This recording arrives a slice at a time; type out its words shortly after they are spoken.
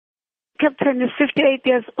Captain is 58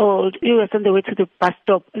 years old. He was on the way to the bus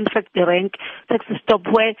stop, in fact the rank taxi stop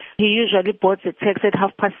where he usually boards a taxi at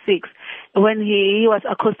 6:30 when he was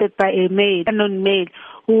accosted by a unknown male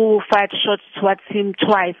who fired shots towards him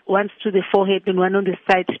twice, once to the forehead and one on the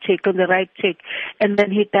side cheek, on the right cheek, and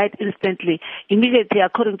then he died instantly. Immediately,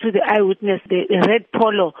 according to the eyewitness, the red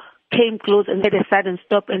Polo came close and made a sudden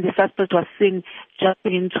stop, and the suspect was seen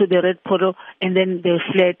jumping into the red Polo, and then they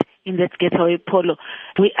fled in that getaway Polo.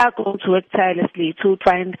 We are going to work tirelessly to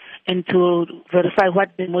find and to verify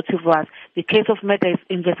what the motive was. The case of murder is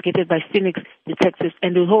investigated by Phoenix detectives,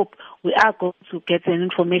 and we hope we are going to get an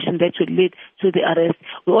information that will lead to the arrest.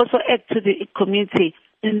 We also act to the community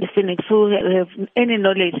in the Phoenix who have any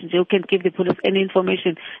knowledge, who can give the police any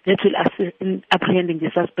information that will assist in apprehending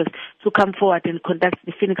the suspects, to come forward and contact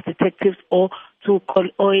the Phoenix detectives or to call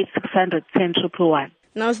 0800 10 111.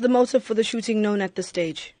 Now, is the motive for the shooting known at this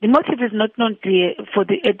stage? The motive is not known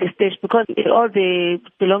at this stage because all the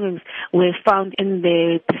belongings were found in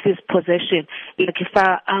the deceased's possession, like a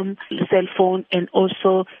firearm, cell phone, and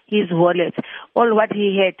also his wallet. All what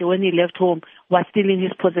he had when he left home was still in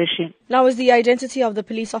his possession. Now, is the identity of the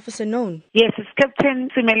police officer known? Yes, it's Captain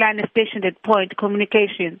Simelane, stationed at Point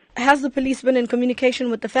Communications. Has the police been in communication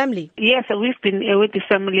with the family? Yes, we've been with the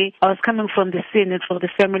family. I was coming from the scene and from the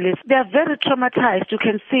families. They are very traumatized. You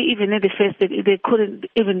can see even in the face that they couldn't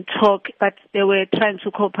even talk, but they were trying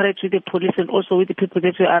to cooperate with the police and also with the people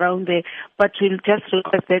that were around there. But we'll just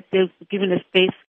request that they're given a space